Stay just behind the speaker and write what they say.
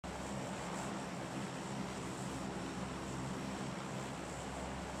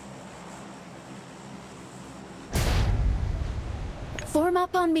Form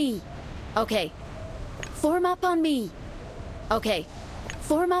up on me. Okay. Form up on me. Okay.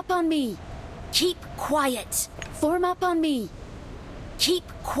 Form up on me. Keep quiet. Form up on me. Keep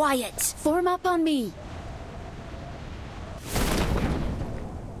quiet. Form up on me.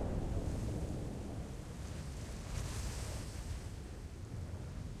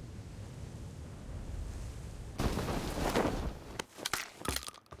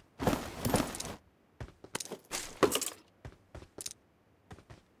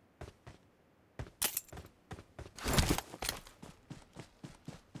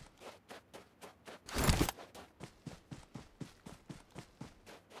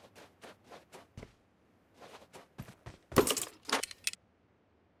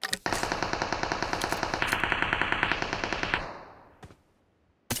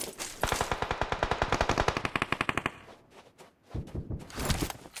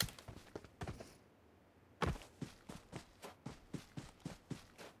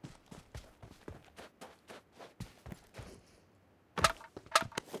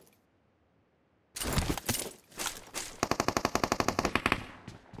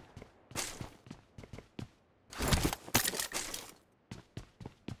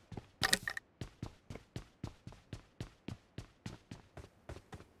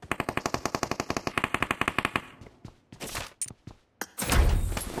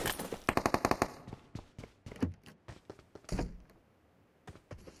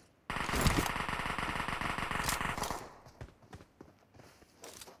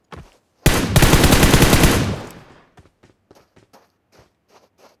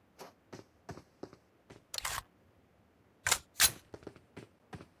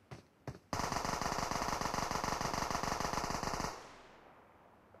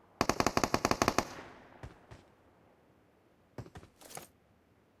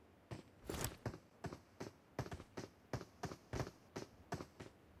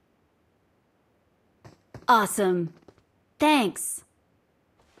 Awesome. Thanks.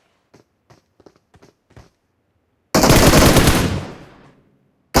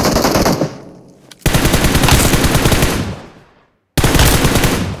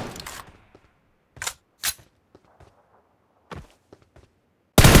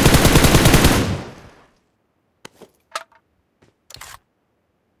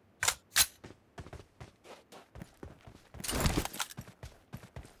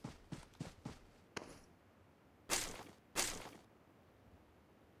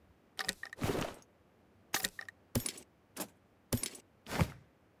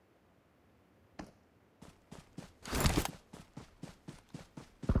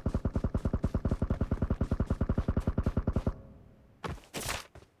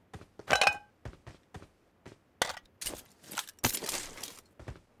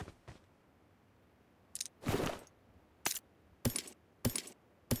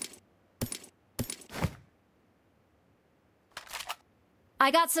 I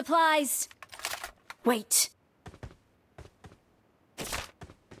got supplies. Wait.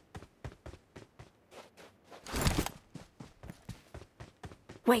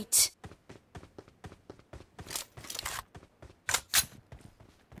 Wait.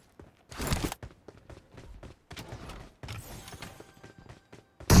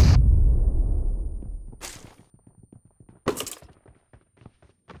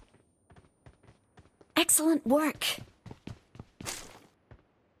 Excellent work.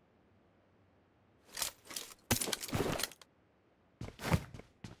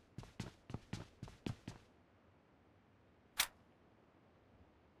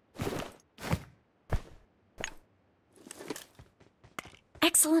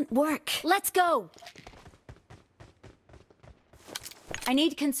 Excellent work. Let's go. I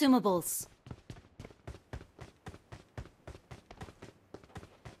need consumables.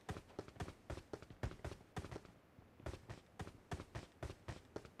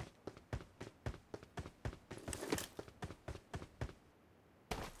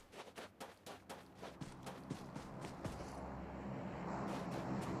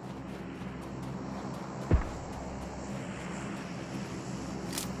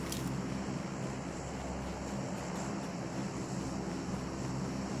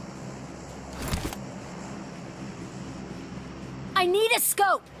 I need a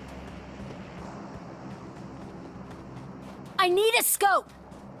scope! I need a scope!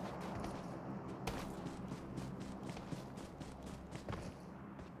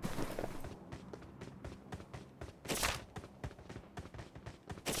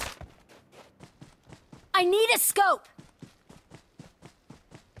 I need a scope!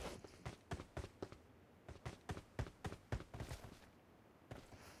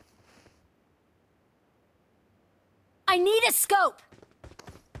 I need a scope!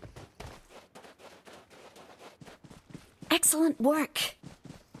 Excellent work.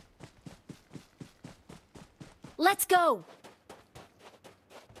 Let's go.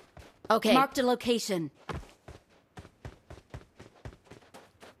 Okay. Marked a location.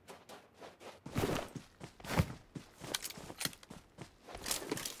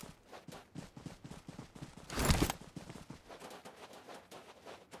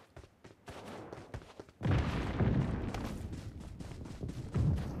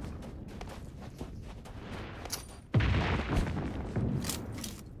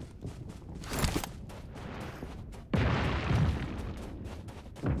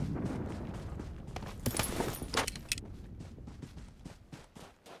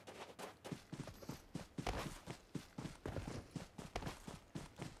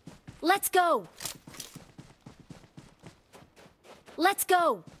 Let's go! Let's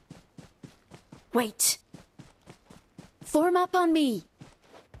go! Wait. Form up on me.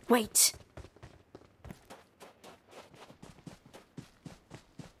 Wait.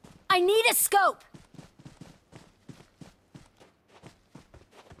 I need a scope!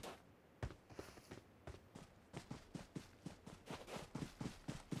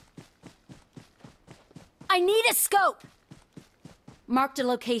 I need a scope! Marked a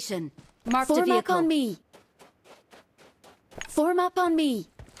location. Marked a vehicle. Form up on me. Form up on me.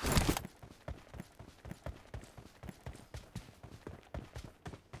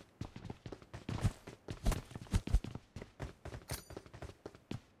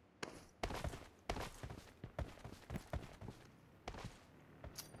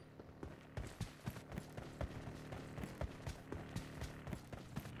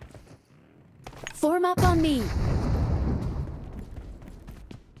 Form up on me.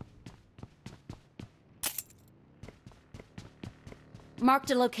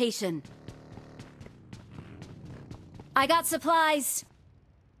 Marked a location. I got supplies.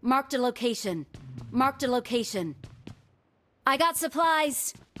 Marked a location. Marked a location. I got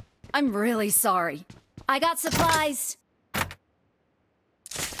supplies. I'm really sorry. I got supplies.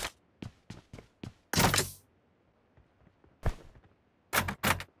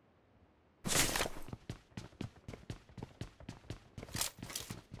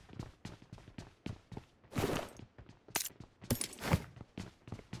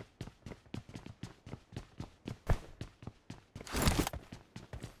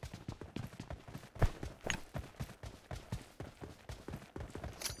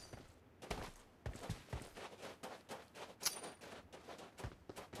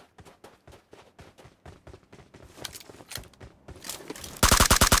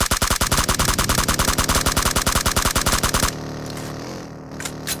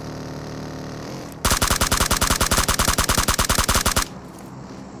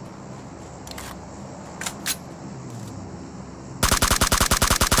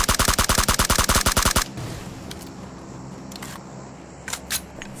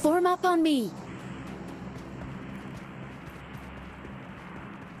 Form up on me.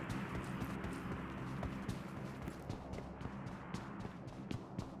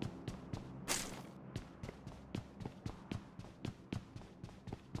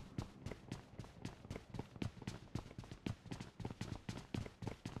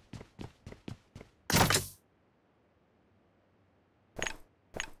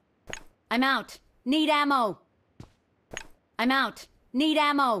 I'm out. Need ammo. I'm out. Need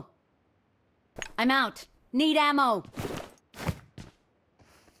ammo. I'm out. Need ammo.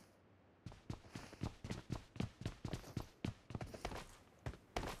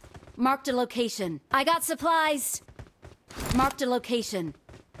 Marked a location. I got supplies. Marked a location.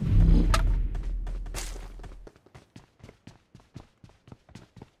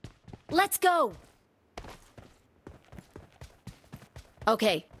 Let's go.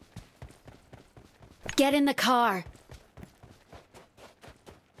 Okay. Get in the car.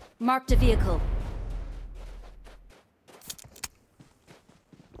 Marked a vehicle.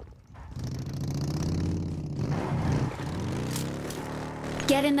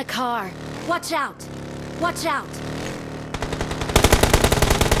 Get in the car. Watch out! Watch out!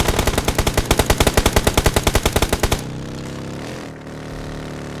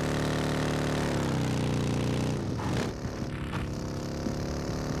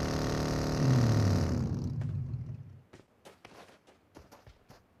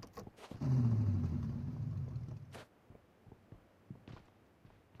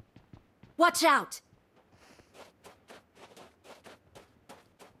 Watch out!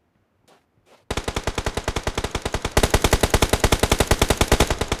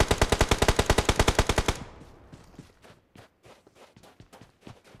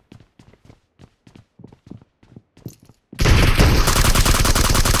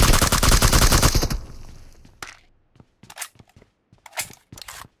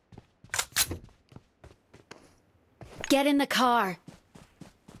 Get in the car.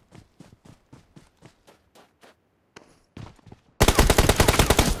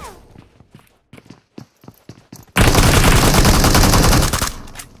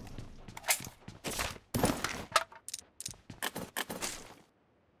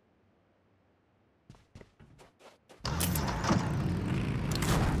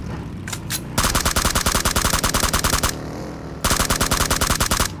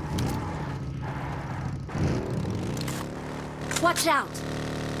 Watch out!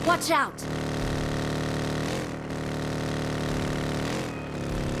 Watch out!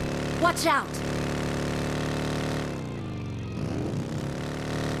 Watch out!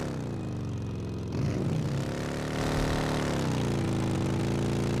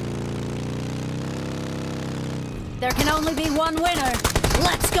 There can only be one winner.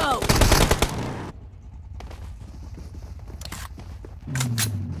 Let's go!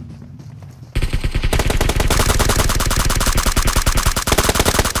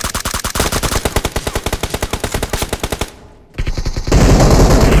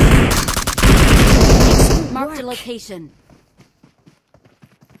 Mark the location.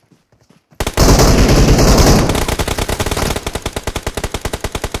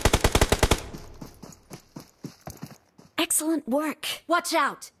 Excellent work. Watch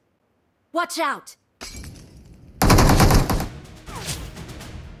out! Watch out!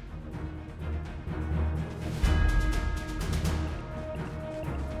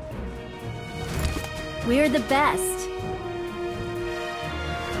 We're the best.